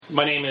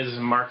My name is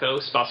Marko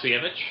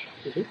Spasojevic.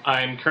 Mm-hmm.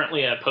 I'm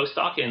currently a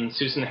postdoc in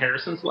Susan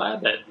Harrison's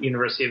lab at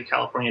University of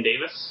California,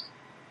 Davis,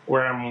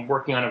 where I'm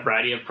working on a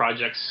variety of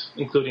projects,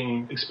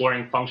 including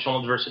exploring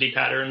functional diversity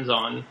patterns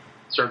on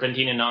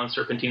serpentine and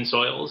non-serpentine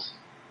soils,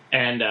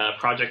 and a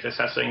project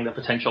assessing the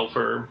potential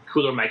for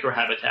cooler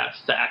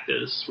microhabitats to act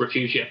as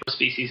refugia for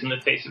species in the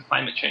face of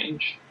climate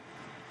change.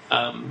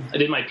 I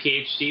did my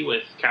PhD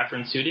with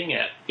Catherine Suding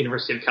at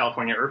University of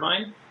California,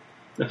 Irvine.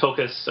 The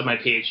focus of my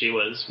PhD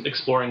was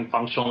exploring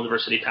functional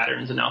diversity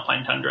patterns in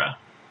alpine tundra.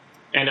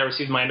 And I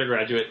received my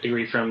undergraduate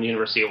degree from the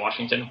University of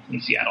Washington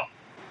in Seattle.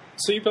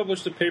 So you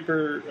published a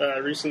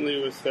paper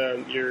recently with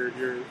your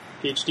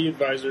PhD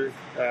advisor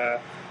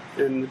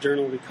in the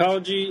Journal of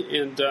Ecology,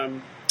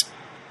 and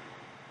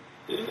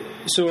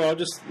so I'll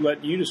just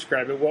let you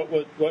describe it.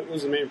 What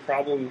was the main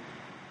problem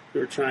you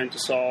were trying to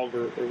solve,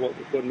 or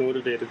what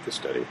motivated the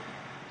study?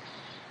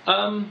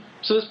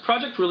 So this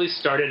project really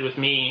started with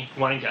me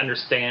wanting to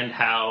understand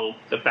how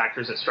the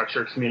factors that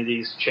structure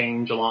communities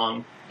change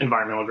along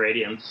environmental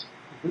gradients.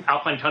 Mm-hmm.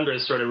 Alpine tundra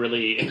is sort of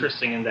really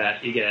interesting in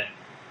that you get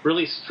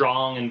really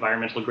strong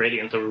environmental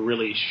gradients over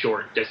really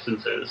short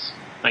distances.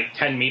 Like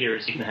 10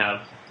 meters, you can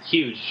have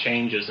huge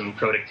changes in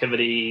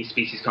productivity,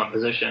 species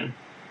composition.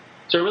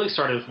 So I really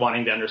started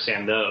wanting to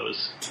understand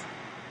those.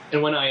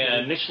 And when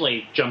I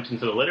initially jumped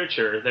into the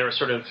literature, there were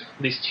sort of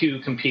these two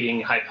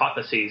competing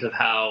hypotheses of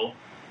how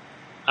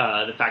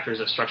the factors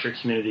that structure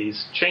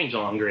communities change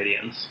along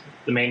gradients.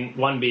 The main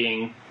one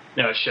being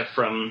a shift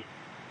from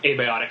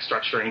abiotic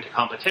structuring to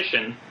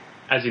competition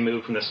as you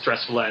move from the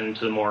stressful end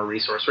to the more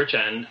resource-rich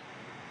end,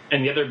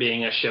 and the other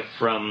being a shift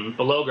from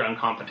below-ground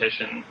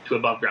competition to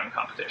above-ground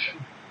competition.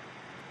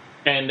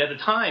 And at the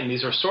time,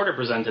 these were sort of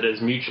presented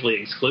as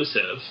mutually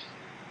exclusive,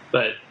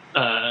 but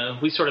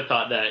we sort of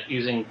thought that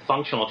using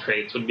functional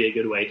traits would be a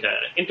good way to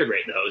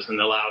integrate those and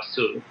allow us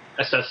to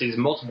assess these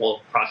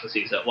multiple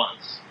processes at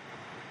once.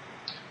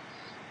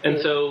 And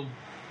so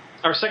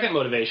our second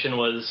motivation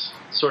was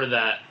sort of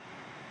that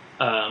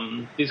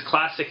these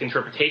classic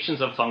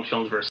interpretations of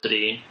functional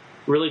diversity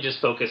really just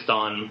focused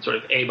on sort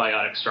of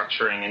abiotic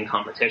structuring and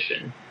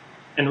competition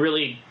and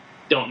really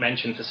don't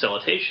mention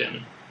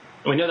facilitation.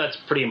 And we know that's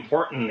pretty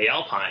important in the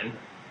alpine,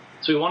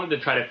 so we wanted to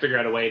try to figure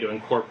out a way to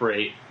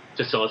incorporate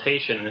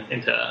facilitation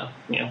into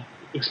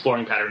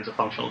exploring patterns of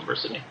functional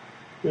diversity.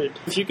 Right.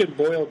 If you could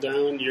boil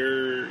down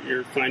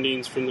your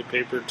findings from the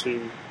paper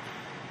to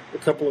a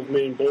couple of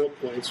main bullet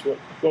points,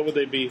 what would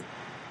they be?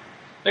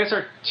 I guess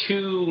our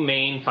two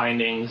main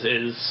findings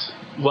is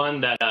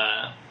one that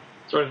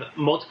sort of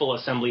multiple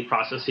assembly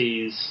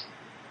processes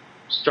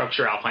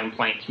structure alpine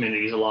plant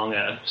communities along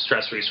a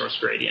stress resource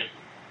gradient.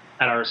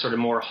 At our sort of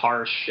more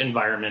harsh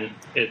environment,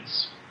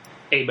 it's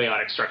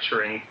abiotic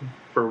structuring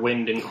for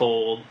wind and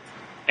cold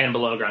and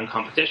below ground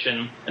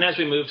competition. And as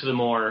we move to the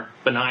more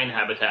benign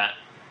habitat,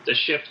 it's a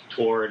shift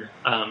toward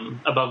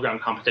above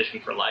ground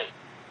competition for light.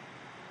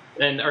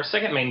 And our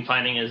second main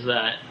finding is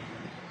that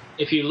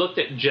if you looked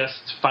at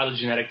just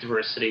phylogenetic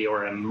diversity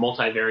or a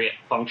multivariate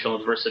functional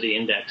diversity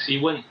index,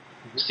 you wouldn't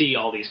see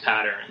all these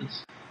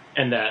patterns.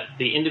 And that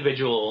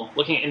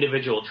looking at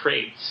individual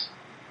traits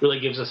really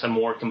gives us a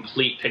more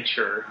complete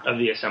picture of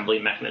the assembly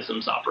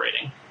mechanisms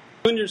operating.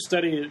 In your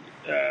study,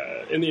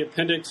 in the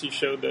appendix, you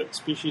showed that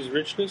species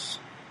richness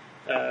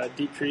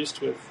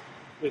decreased with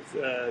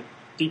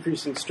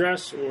decreasing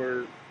stress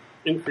or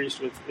increased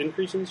with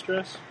increasing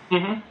stress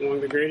along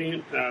the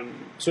gradient.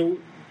 So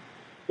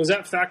was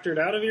that factored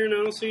out of your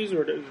analyses,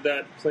 or did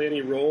that play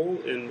any role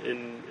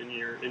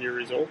in your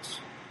results?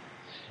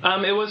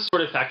 It was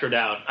sort of factored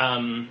out.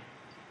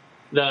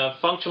 The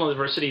functional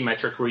diversity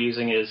metric we're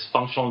using is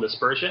functional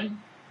dispersion,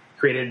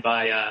 created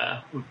by,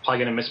 I'm probably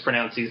going to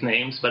mispronounce these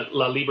names, but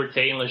La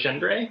Liberté and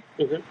Legendre.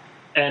 Mm-hmm.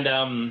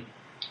 And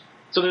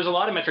so there's a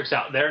lot of metrics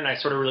out there, and I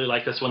sort of really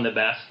like this one the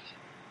best.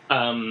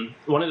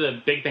 One of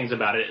the big things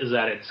about it is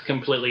that it's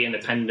completely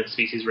independent of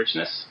species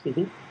richness.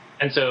 Mm-hmm.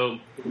 And so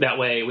that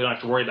way we don't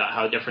have to worry about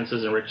how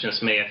differences in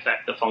richness may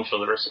affect the functional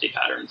diversity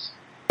patterns.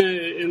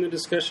 In the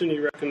discussion,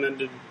 you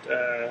recommended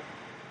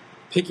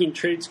picking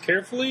traits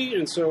carefully,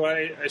 and so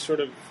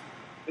it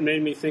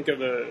made me think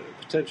of a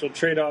potential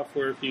trade-off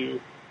where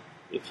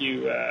if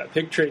you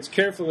pick traits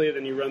carefully,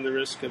 then you run the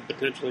risk of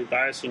potentially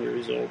biasing your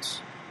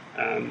results.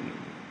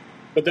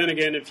 But then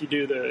again, if you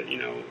do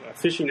a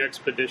fishing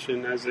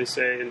expedition, as they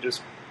say, and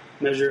just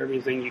measure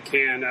everything you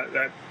can,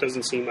 that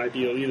doesn't seem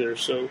ideal either.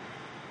 So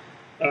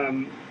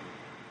what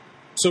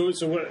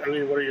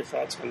are your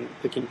thoughts on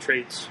picking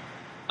traits?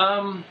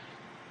 I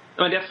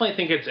definitely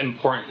think it's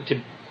important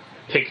to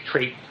pick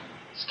traits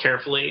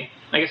carefully.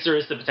 I guess there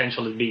is the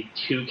potential to be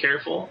too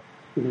careful.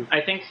 Mm-hmm.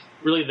 I think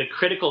really the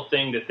critical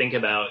thing to think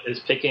about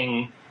is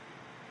picking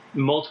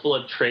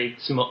multiple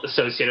traits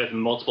associated with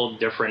multiple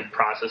different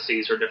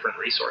processes or different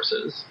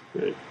resources.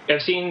 Right.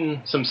 I've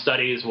seen some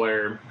studies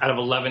where out of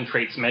 11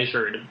 traits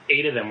measured,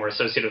 8 of them were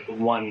associated with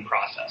one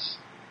process.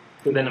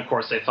 Mm-hmm. Then, of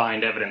course, they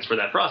find evidence for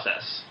that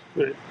process.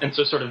 Right. And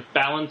so sort of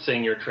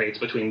balancing your traits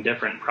between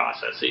different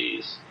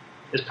processes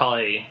is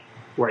probably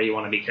where you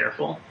want to be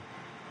careful.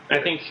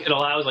 I think it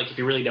allows, like, if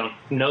you really don't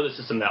know the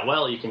system that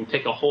well, you can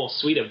pick a whole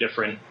suite of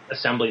different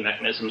assembly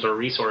mechanisms or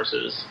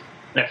resources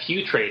and a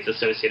few traits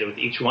associated with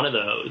each one of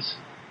those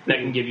that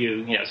can give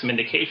you, some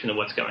indication of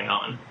what's going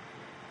on.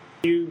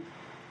 You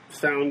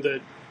found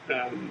that,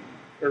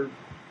 or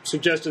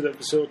suggested that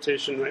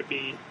facilitation might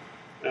be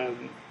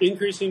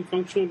increasing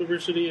functional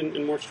diversity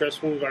in more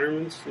stressful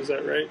environments. Is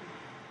that right?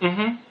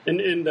 Mm-hmm.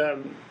 And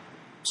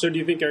so, do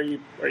you think are you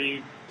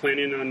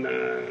planning on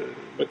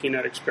looking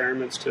at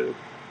experiments to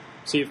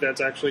see if that's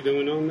actually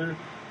going on there?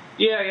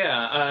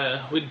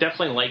 Yeah. We'd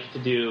definitely like to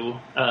do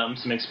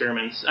some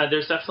experiments.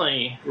 There's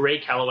definitely Ray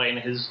Calloway and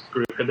his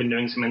group have been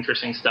doing some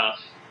interesting stuff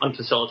on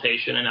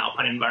facilitation in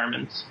alpine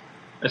environments.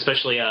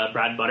 Especially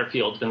Brad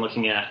Butterfield's been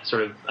looking at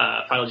sort of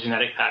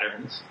phylogenetic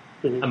patterns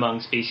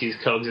among species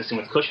coexisting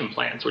with cushion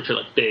plants, which are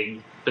like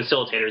big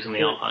facilitators in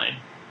the alpine.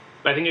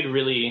 But I think it'd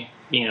really,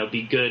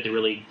 be good to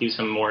really do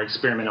some more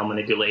experimental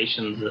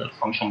manipulations of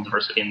functional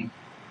diversity and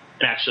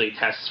actually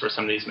test for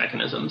some of these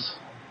mechanisms.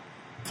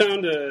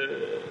 Found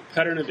a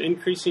pattern of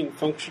increasing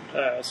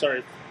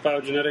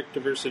phylogenetic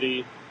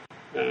diversity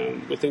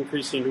with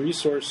increasing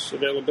resource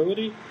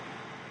availability.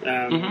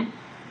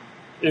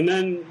 And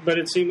then, but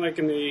it seemed like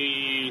in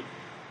the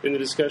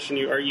discussion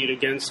you argued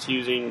against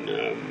using.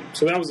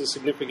 So that was a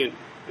significant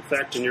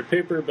effect in your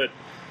paper, but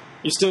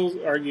you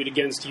still argued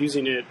against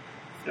using it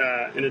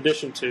in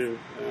addition to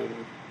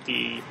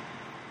the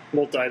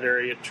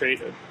multivariate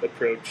trait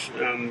approach.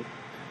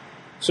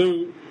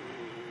 So,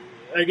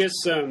 I guess,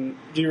 do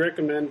you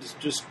recommend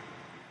just,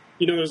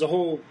 there's a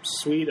whole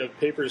suite of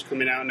papers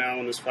coming out now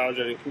on this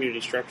phylogenetic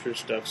community structure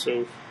stuff.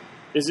 So,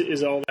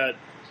 is all that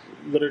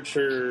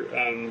literature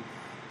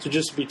to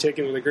just be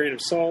taken with a grain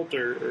of salt,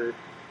 or?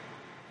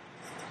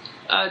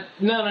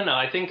 No.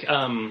 I think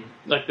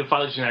the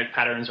phylogenetic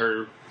patterns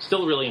are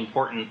still really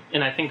important,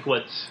 and I think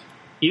what's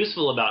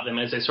useful about them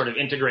is they sort of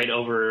integrate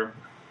over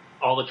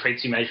all the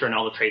traits you measure and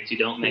all the traits you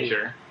don't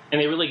measure, and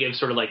they really give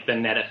sort of like the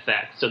net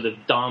effect, so the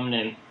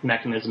dominant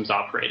mechanisms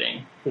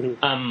operating.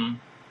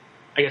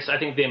 I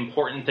think the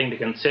important thing to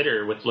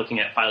consider with looking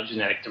at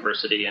phylogenetic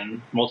diversity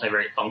and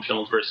multivariate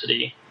functional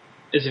diversity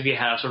is if you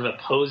have sort of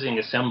opposing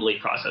assembly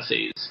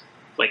processes.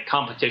 Like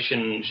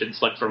competition should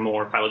select for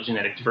more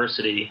phylogenetic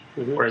diversity,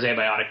 whereas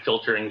abiotic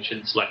filtering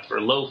should select for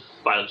low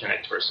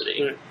phylogenetic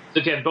diversity. Right. So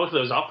if you have both of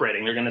those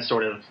operating, they're going to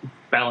sort of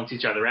balance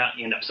each other out.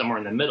 You end up somewhere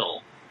in the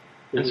middle.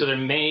 And so there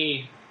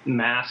may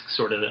mask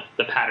sort of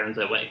the patterns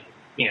that way,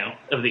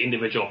 of the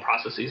individual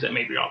processes that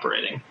may be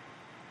operating.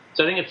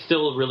 So I think it's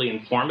still really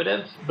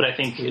informative, but I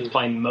think it's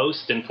probably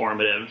most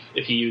informative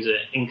if you use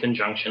it in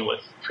conjunction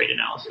with trait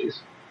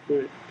analyses.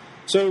 Right.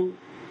 So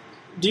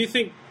do you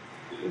think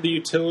the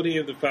utility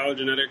of the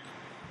phylogenetic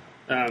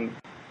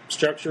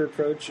structure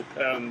approach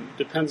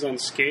depends on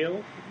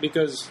scale?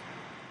 Because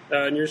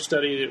in your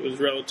study, it was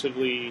a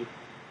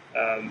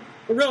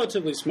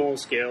relatively small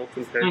scale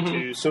compared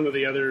to some of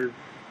the other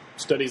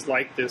studies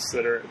like this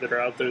that are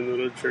out there in the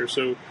literature.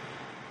 So,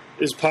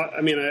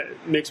 it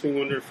makes me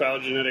wonder if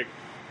phylogenetic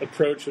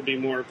approach would be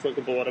more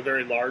applicable at a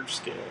very large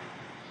scale.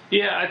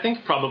 Yeah, I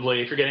think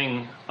probably if you're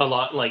getting a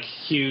lot like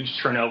huge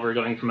turnover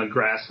going from a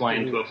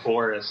grassland to a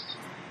forest,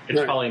 it's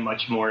probably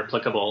much more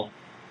applicable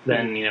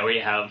than, where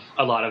you have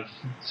a lot of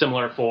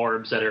similar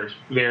forbs that are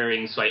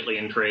varying slightly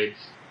in traits.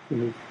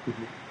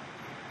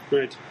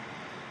 Right.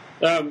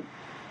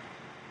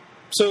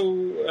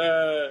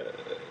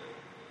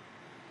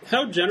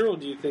 How general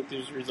do you think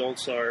these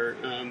results are?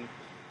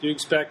 Do you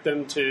expect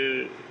them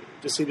to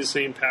see the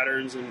same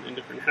patterns in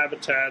different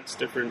habitats,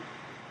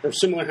 or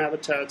similar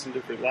habitats in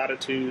different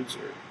latitudes,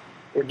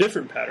 or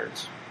different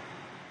patterns?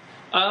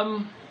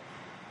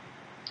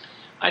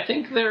 I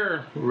think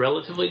they're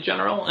relatively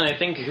general, and I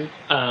think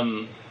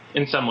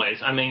in some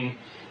ways, I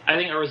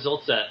think our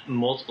results that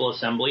multiple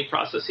assembly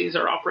processes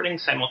are operating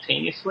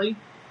simultaneously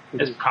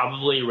is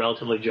probably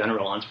relatively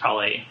general, and it's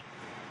probably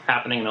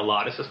happening in a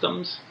lot of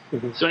systems.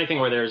 So anything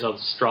where there's a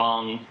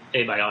strong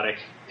abiotic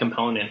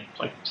component,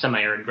 like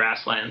semi-arid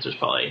grasslands, there's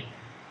probably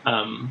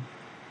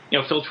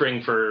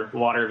filtering for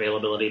water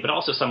availability, but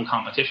also some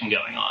competition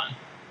going on.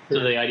 So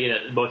the idea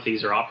that both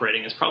these are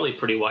operating is probably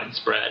pretty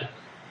widespread.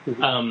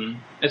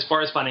 As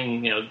far as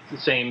finding, the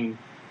same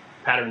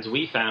patterns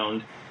we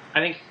found,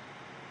 I think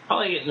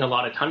probably in a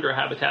lot of tundra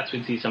habitats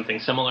we'd see something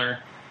similar.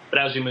 But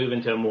as we move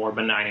into a more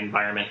benign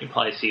environment, you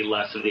probably see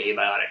less of the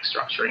abiotic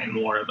structuring and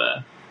more of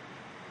a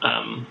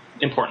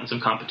importance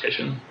of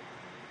competition.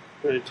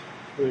 Right.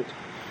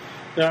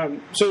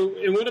 So,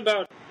 and what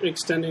about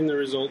extending the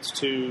results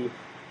to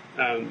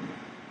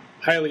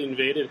highly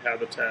invaded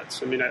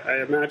habitats?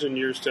 I imagine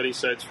your study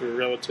sites were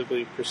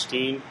relatively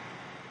pristine.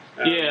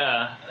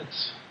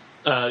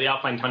 The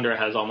alpine tundra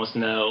has almost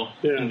no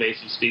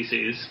invasive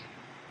species.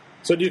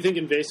 So do you think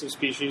invasive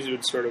species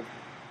would sort of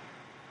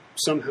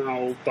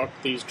somehow buck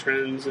these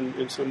trends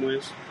in some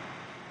ways?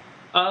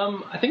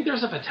 I think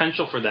there's a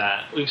potential for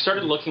that. We've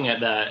started looking at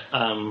that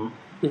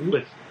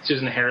with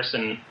Susan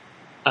Harrison.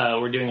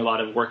 We're doing a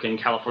lot of work in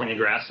California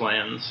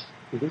grasslands.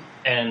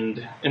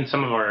 And in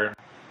some of our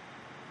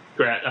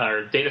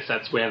our data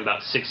sets, we have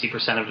about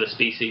 60% of the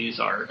species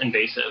are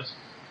invasive.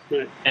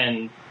 Right.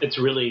 And it's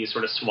really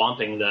sort of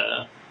swamping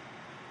the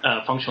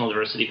functional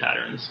diversity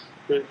patterns.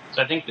 Right.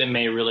 So I think that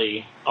may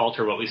really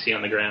alter what we see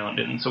on the ground.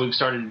 And so we've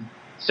started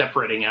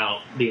separating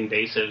out the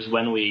invasives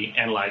when we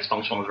analyze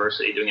functional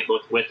diversity, doing it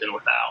both with and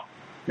without,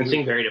 and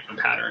seeing very different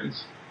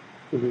patterns.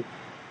 Mm-hmm.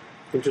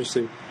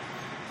 Interesting.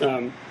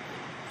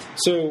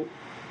 So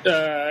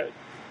that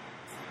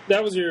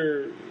was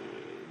the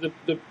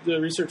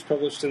research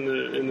published in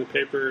the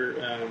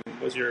paper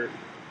was your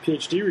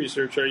PhD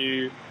research.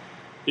 Do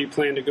you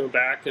plan to go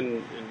back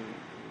and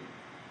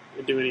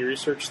do any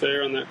research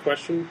there on that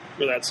question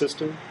or that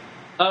system?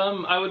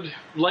 I would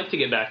like to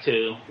get back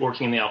to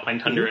working in the alpine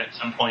tundra at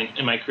some point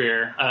in my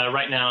career.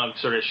 Right now, I've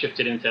sort of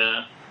shifted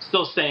into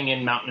still staying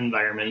in mountain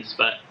environments,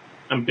 but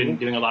I've been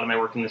doing a lot of my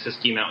work in the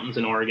Siskiyou Mountains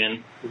in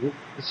Oregon.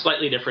 A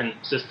slightly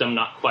different system,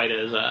 not quite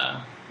as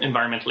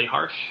environmentally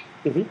harsh,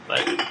 but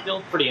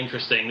still pretty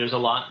interesting. There's a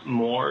lot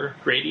more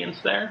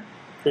gradients there.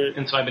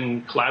 And so I've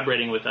been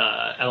collaborating with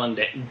Ellen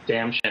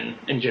Damshin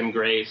and Jim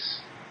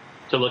Grace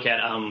to look at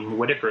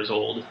Whitaker's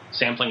old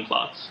sampling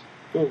plots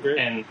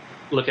and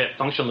look at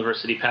functional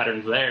diversity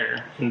patterns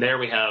there. And there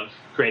we have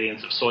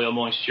gradients of soil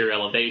moisture,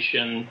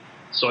 elevation,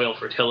 soil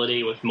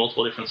fertility with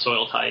multiple different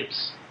soil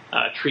types,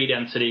 tree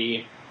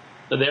density.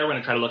 So there we're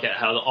going to try to look at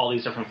how all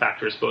these different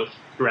factors both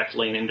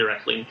directly and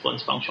indirectly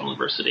influence functional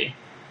diversity.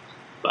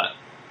 But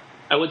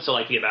I would still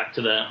like to get back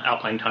to the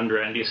alpine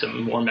tundra and do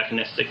some more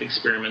mechanistic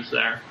experiments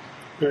there.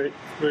 Right.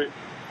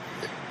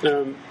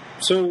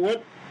 So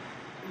what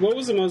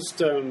was the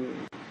most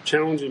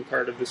challenging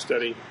part of the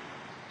study?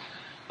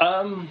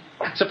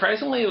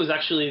 Surprisingly, it was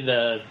actually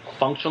the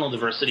functional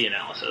diversity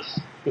analysis.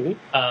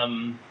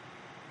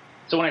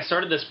 So when I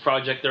started this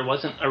project, there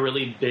wasn't a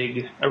really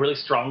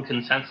strong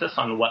consensus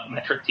on what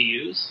metric to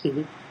use.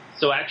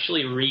 So I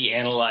actually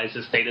reanalyzed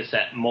this data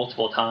set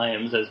multiple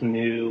times as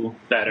new,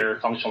 better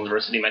functional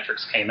diversity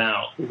metrics came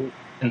out.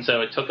 And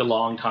so it took a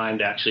long time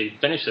to actually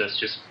finish this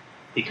just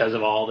because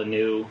of all the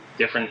new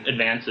different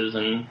advances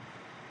in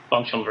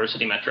functional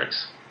diversity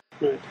metrics.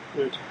 Right.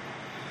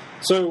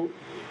 So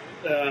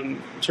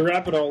to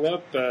wrap it all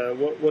up,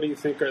 what do you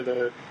think are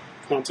the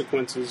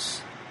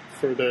consequences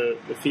for the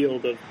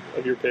field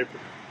of your paper?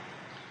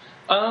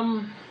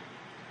 Well,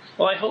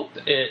 I hope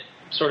it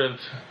sort of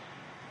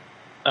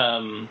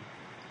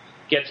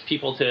gets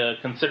people to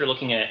consider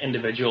looking at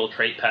individual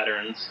trait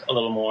patterns a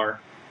little more.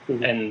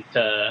 And,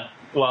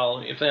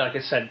 like I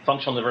said,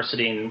 functional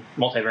diversity and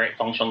multivariate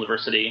functional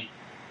diversity,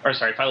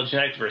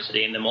 phylogenetic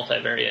diversity and the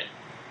multivariate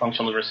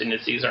functional diversity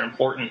indices are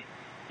important.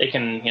 They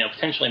can,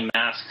 potentially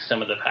mask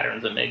some of the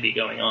patterns that may be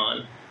going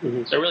on.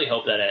 So I really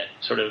hope that it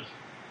sort of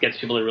gets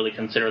people to really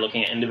consider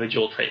looking at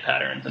individual trait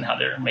patterns and how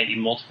there may be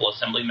multiple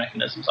assembly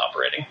mechanisms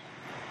operating.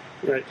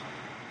 Right.